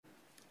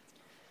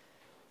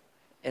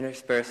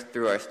Interspersed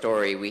through our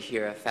story, we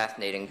hear a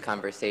fascinating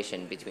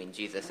conversation between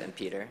Jesus and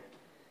Peter.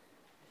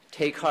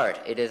 "Take heart,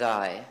 it is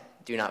I.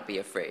 Do not be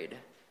afraid."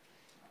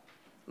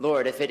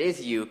 "Lord, if it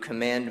is you,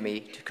 command me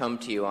to come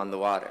to you on the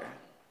water."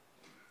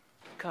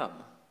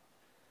 "Come."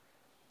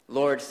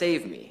 "Lord,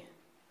 save me."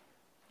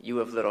 "You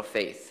of little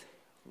faith,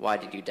 why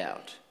did you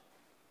doubt?"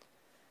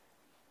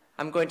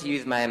 I'm going to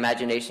use my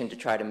imagination to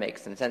try to make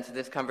some sense of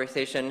this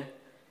conversation.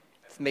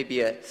 It's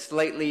maybe a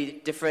slightly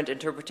different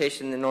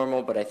interpretation than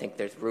normal, but I think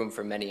there's room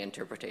for many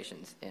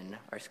interpretations in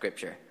our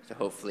scripture, so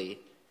hopefully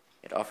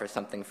it offers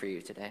something for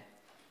you today.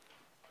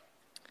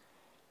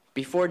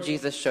 Before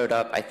Jesus showed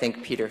up, I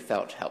think Peter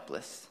felt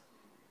helpless,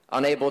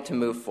 unable to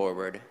move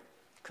forward,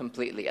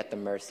 completely at the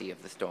mercy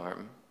of the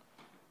storm.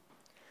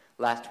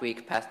 Last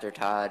week, Pastor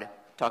Todd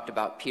talked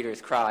about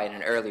Peter's cry in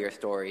an earlier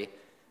story,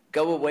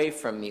 "Go away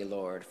from me,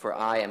 Lord, for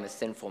I am a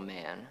sinful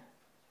man,"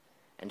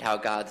 and how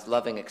God's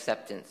loving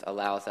acceptance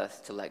allows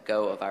us to let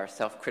go of our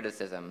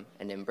self-criticism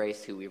and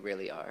embrace who we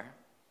really are.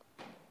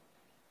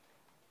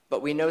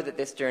 But we know that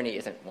this journey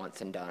isn't once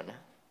and done,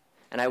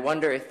 and I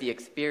wonder if the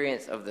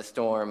experience of the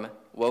storm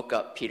woke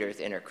up Peter's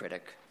inner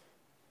critic.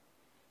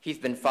 He's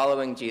been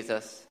following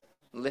Jesus,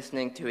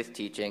 listening to his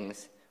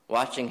teachings,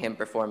 watching him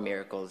perform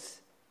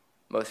miracles,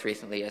 most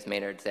recently, as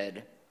Maynard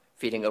said,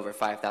 feeding over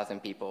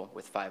 5,000 people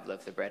with 5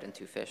 loaves of bread and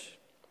 2 fish.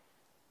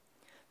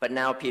 But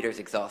now Peter's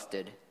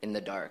exhausted, in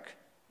the dark,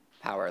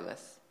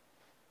 powerless.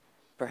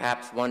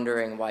 Perhaps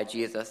wondering why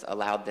Jesus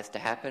allowed this to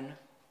happen.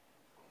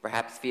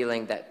 Perhaps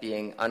feeling that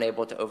being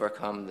unable to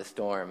overcome the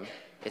storm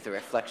is a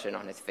reflection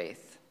on his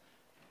faith.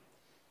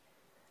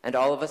 And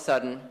all of a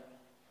sudden,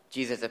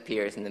 Jesus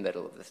appears in the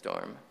middle of the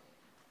storm.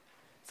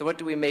 So what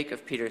do we make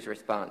of Peter's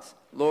response?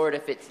 "Lord,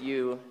 if it's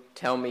you,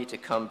 tell me to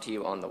come to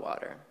you on the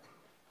water."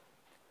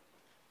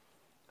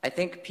 I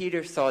think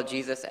Peter saw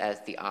Jesus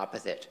as the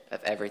opposite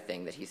of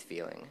everything that he's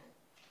feeling.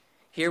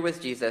 Here was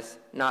Jesus,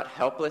 not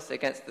helpless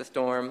against the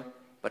storm,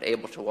 but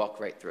able to walk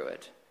right through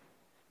it.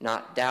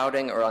 Not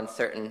doubting or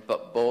uncertain,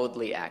 but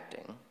boldly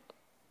acting.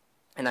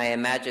 And I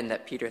imagine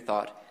that Peter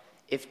thought,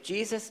 if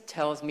Jesus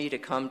tells me to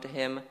come to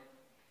him,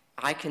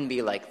 I can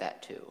be like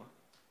that too.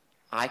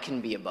 I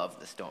can be above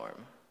the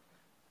storm.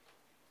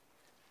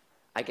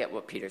 I get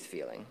what Peter's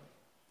feeling.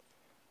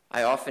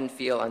 I often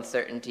feel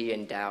uncertainty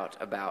and doubt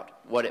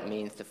about what it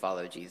means to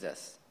follow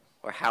Jesus,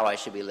 or how I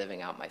should be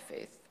living out my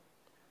faith.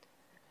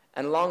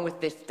 And along with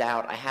this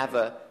doubt, I have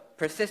a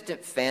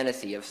persistent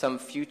fantasy of some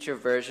future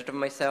version of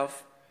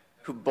myself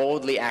who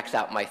boldly acts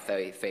out my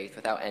faith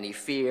without any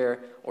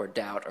fear or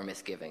doubt or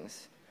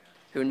misgivings,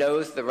 who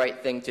knows the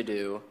right thing to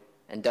do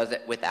and does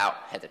it without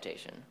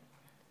hesitation.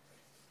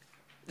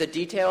 The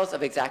details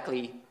of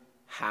exactly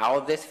how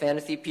this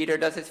fantasy Peter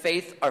does his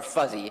faith are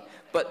fuzzy,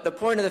 but the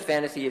point of the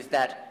fantasy is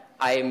that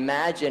I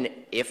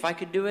imagine if I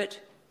could do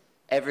it,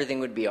 everything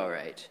would be all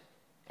right,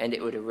 and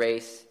it would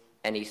erase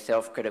any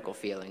self-critical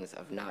feelings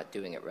of not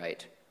doing it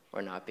right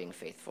or not being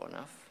faithful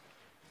enough.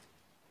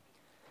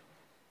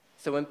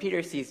 So when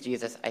Peter sees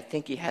Jesus, I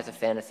think he has a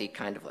fantasy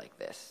kind of like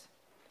this.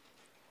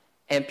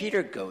 And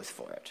Peter goes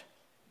for it.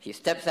 He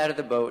steps out of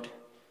the boat,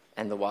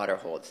 and the water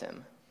holds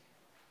him.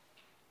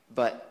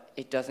 But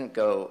it doesn't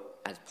go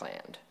as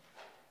planned.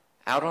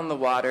 Out on the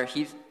water,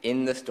 he's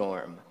in the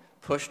storm,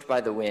 pushed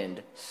by the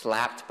wind,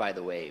 slapped by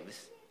the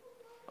waves,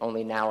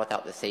 only now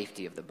without the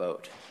safety of the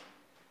boat.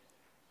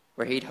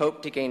 Where he'd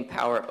hoped to gain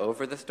power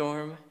over the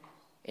storm,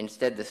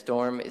 instead the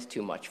storm is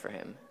too much for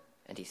him,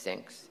 and he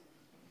sinks.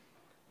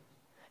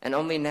 And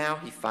only now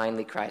he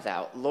finally cries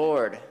out,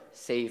 "Lord,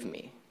 save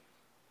me."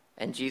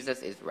 And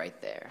Jesus is right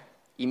there.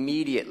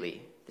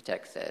 Immediately, the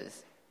text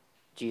says,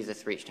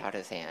 Jesus reached out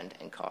his hand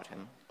and caught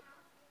him.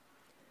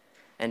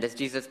 And as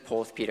Jesus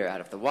pulls Peter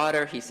out of the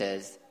water, he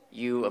says,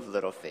 "You of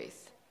little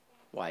faith,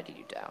 why do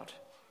you doubt?"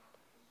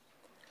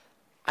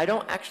 I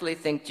don't actually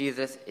think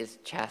Jesus is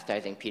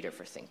chastising Peter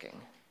for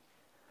sinking.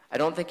 I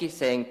don't think he's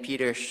saying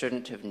Peter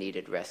shouldn't have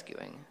needed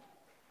rescuing.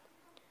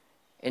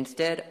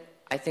 Instead,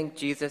 I think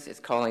Jesus is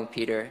calling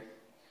Peter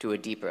to a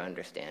deeper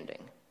understanding.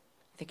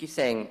 I think he's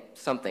saying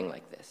something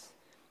like this.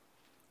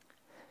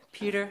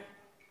 "Peter,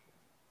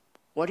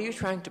 what are you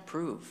trying to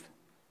prove?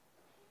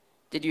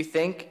 Did you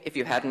think if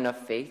you had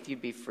enough faith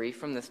you'd be free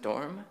from the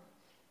storm?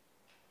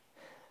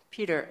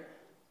 Peter,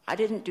 I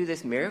didn't do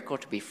this miracle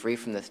to be free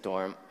from the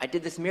storm. I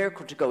did this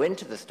miracle to go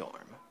into the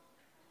storm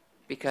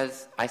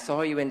because I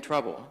saw you in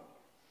trouble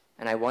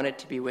and I wanted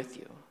to be with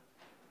you.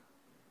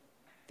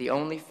 The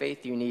only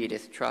faith you need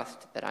is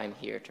trust that I'm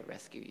here to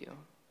rescue you."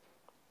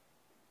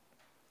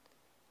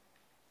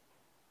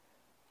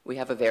 We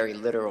have a very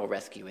literal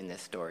rescue in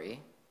this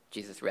story.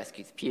 Jesus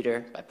rescues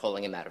Peter by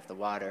pulling him out of the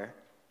water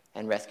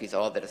and rescues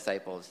all the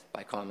disciples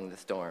by calming the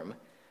storm.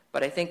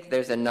 But I think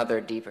there's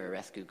another deeper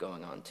rescue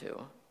going on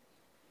too.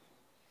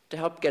 To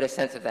help get a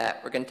sense of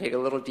that, we're going to take a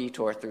little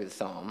detour through the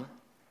psalm.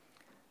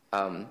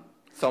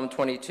 Psalm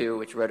 22,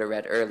 which Rhoda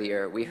read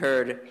earlier, we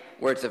heard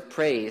words of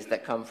praise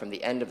that come from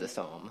the end of the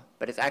psalm,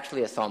 but it's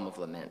actually a psalm of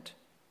lament.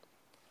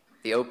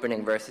 The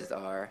opening verses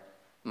are,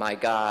 my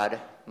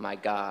God,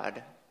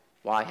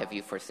 why have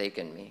you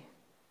forsaken me?"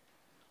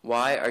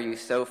 Why are you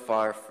so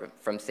far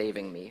from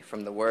saving me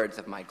from the words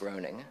of my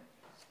groaning?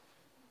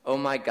 O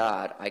my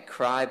God, I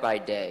cry by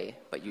day,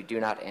 but you do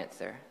not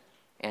answer,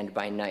 and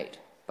by night,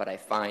 but I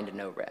find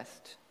no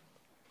rest.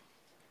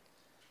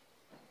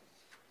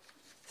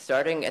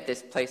 Starting at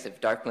this place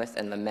of darkness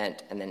and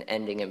lament and then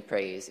ending in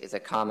praise is a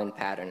common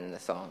pattern in the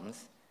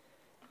Psalms.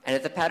 And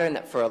it's a pattern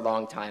that for a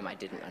long time I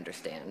didn't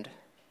understand.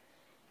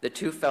 The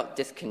two felt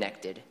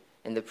disconnected,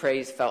 and the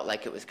praise felt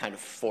like it was kind of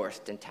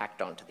forced and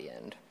tacked onto the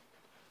end.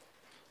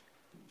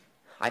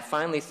 I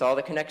finally saw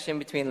the connection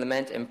between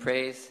lament and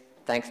praise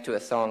thanks to a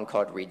song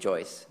called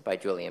Rejoice by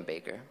Julian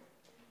Baker.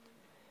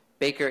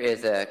 Baker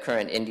is a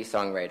current indie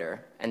songwriter,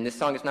 and this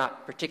song is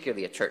not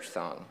particularly a church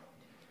song,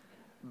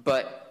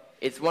 but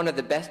it's one of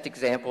the best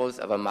examples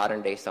of a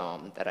modern-day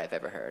psalm that I've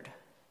ever heard.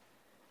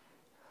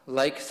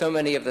 Like so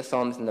many of the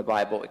psalms in the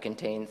Bible, it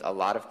contains a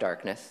lot of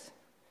darkness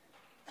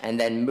and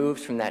then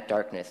moves from that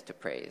darkness to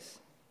praise.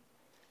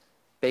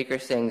 Baker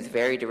sings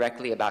very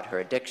directly about her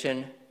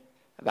addiction,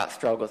 about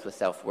struggles with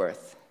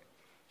self-worth,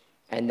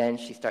 and then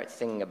she starts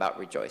singing about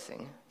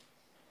rejoicing.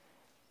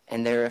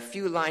 And there are a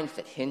few lines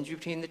that hinge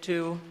between the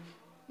two.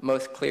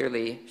 Most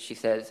clearly, she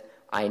says,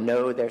 I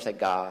know there's a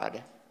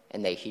God,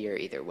 and they hear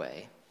either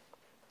way.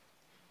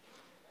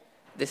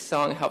 This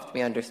song helped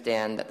me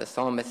understand that the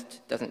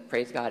psalmist doesn't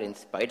praise God in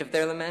spite of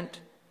their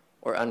lament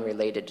or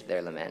unrelated to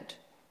their lament,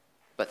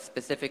 but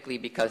specifically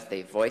because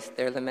they voiced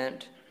their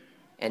lament,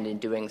 and in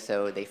doing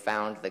so, they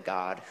found the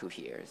God who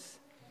hears.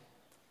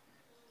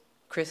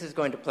 Chris is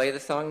going to play the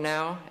song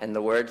now, and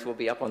the words will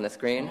be up on the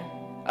screen.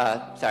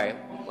 Sorry,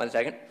 1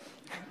 second.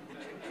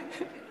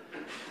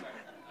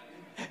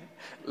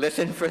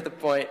 Listen for the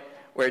point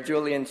where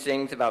Julian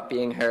sings about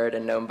being heard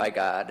and known by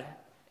God,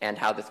 and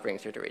how this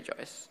brings her to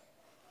rejoice.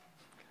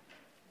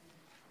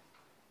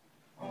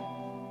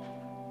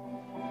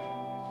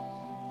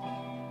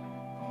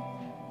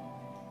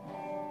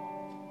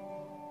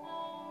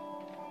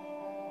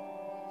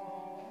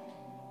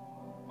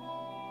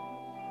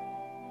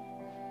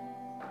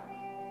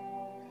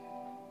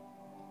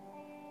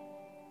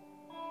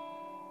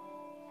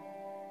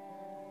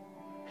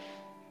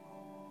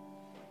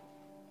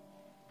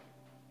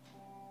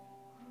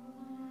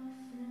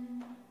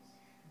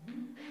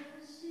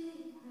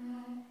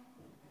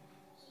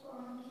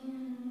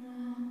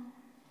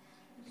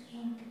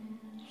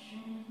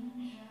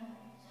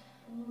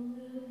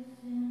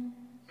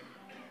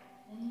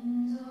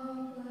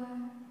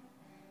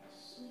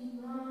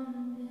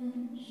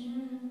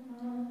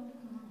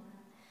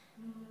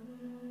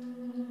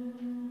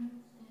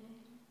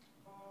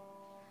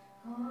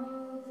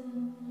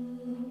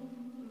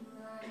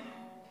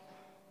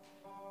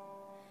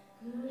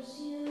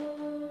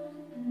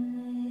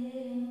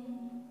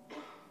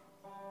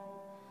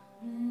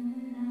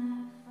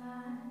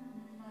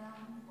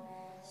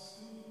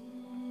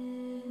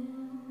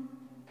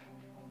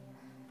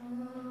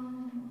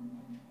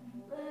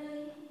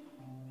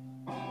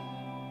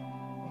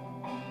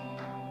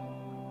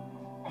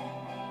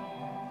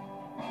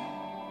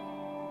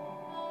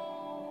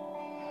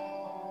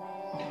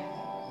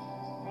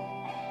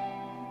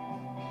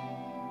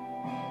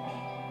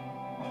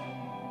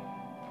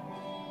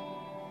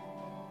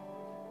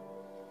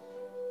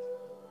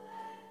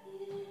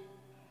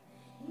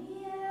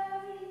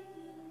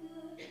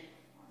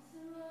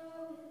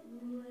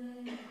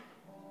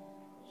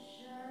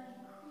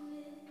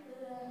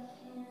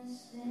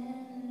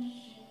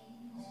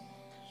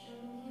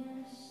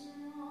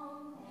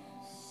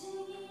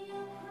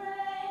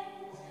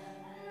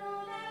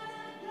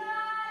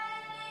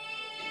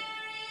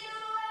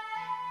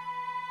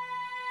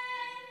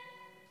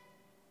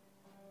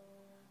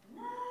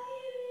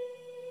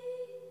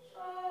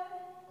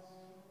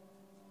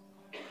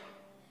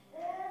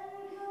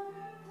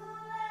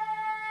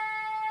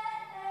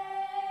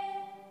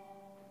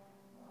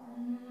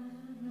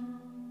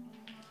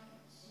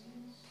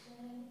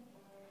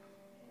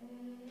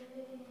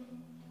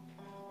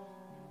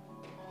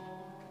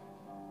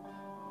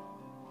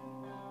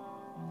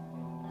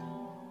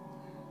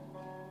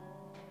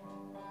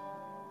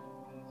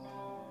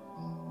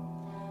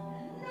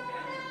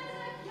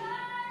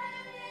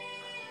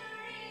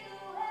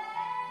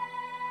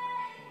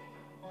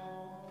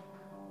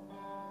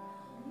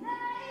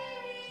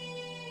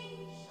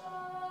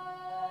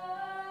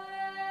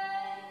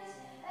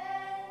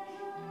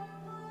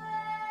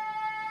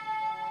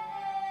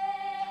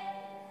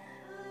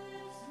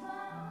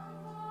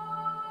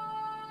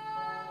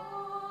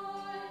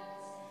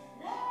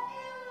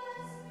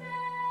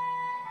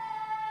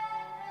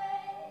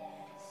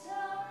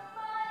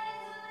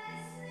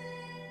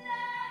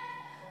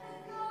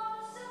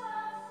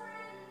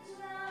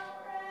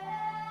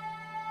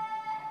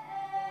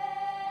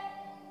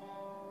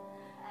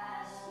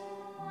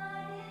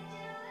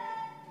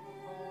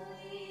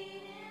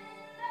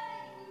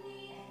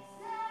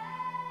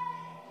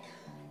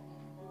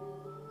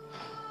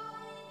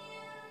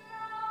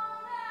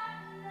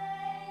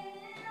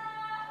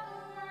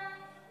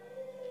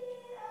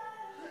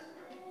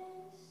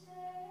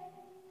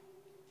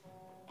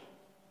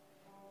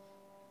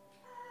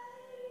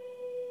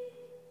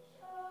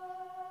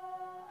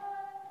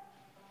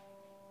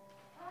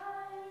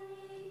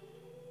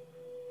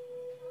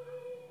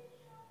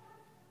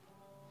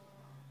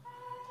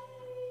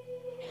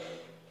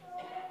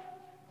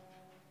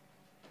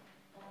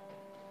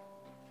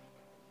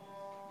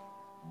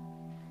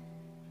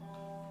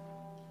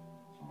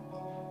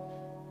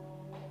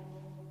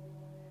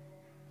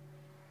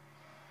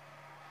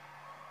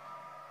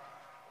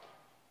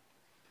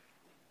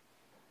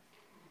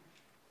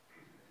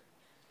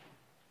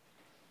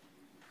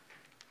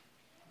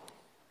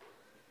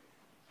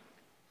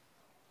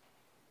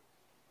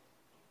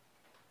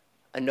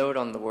 A note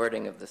on the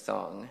wording of the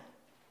song.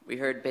 We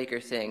heard Baker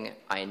sing,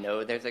 "I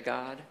know there's a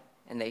God,"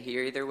 and they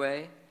hear either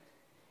way.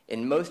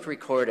 In most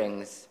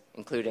recordings,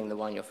 including the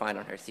one you'll find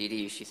on her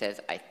CD, she says,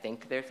 "I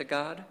think there's a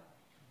God,"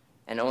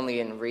 and only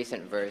in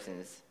recent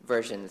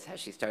versions has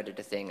she started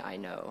to sing, "I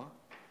know."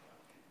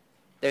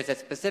 There's a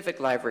specific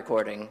live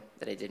recording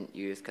that I didn't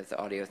use because the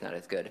audio is not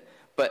as good,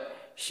 but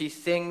she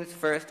sings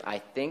first, "I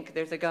think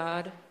there's a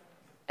God,"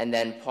 and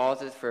then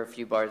pauses for a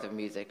few bars of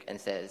music and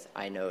says,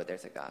 "I know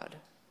there's a God."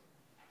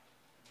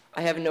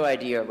 I have no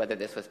idea whether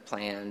this was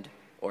planned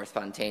or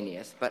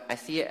spontaneous, but I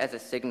see it as a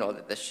signal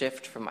that the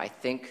shift from "I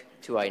think"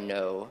 to "I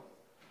know"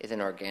 is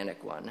an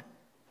organic one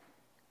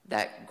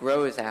that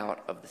grows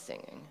out of the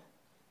singing.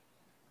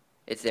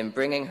 It's in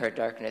bringing her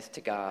darkness to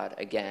God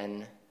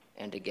again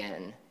and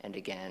again and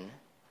again,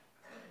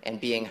 and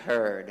being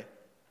heard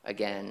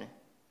again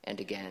and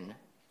again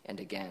and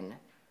again,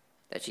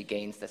 that she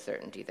gains the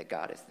certainty that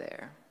God is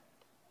there.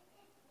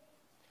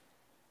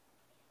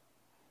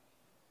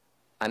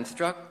 I'm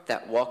struck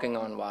that walking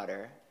on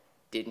water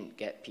didn't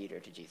get Peter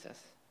to Jesus.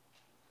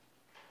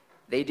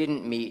 They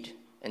didn't meet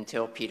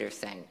until Peter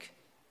sank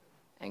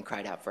and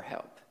cried out for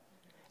help.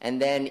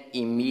 And then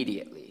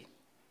immediately,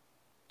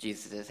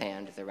 Jesus'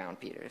 hand is around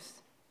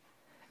Peter's.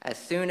 As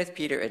soon as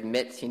Peter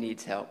admits he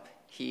needs help,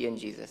 he and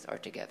Jesus are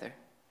together.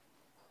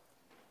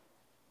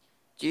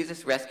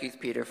 Jesus rescues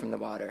Peter from the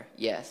water,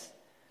 yes,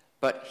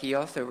 but he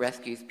also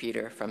rescues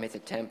Peter from his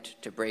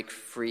attempt to break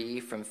free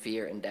from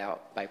fear and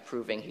doubt by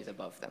proving he's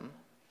above them.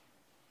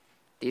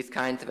 These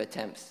kinds of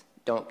attempts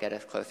don't get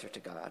us closer to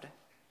God.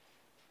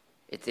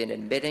 It's in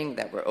admitting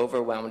that we're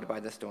overwhelmed by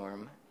the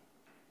storm,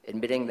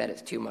 admitting that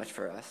it's too much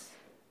for us,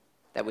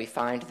 that we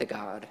find the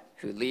God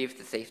who leaves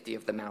the safety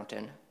of the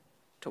mountain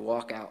to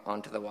walk out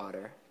onto the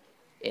water,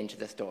 into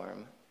the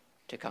storm,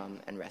 to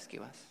come and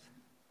rescue us.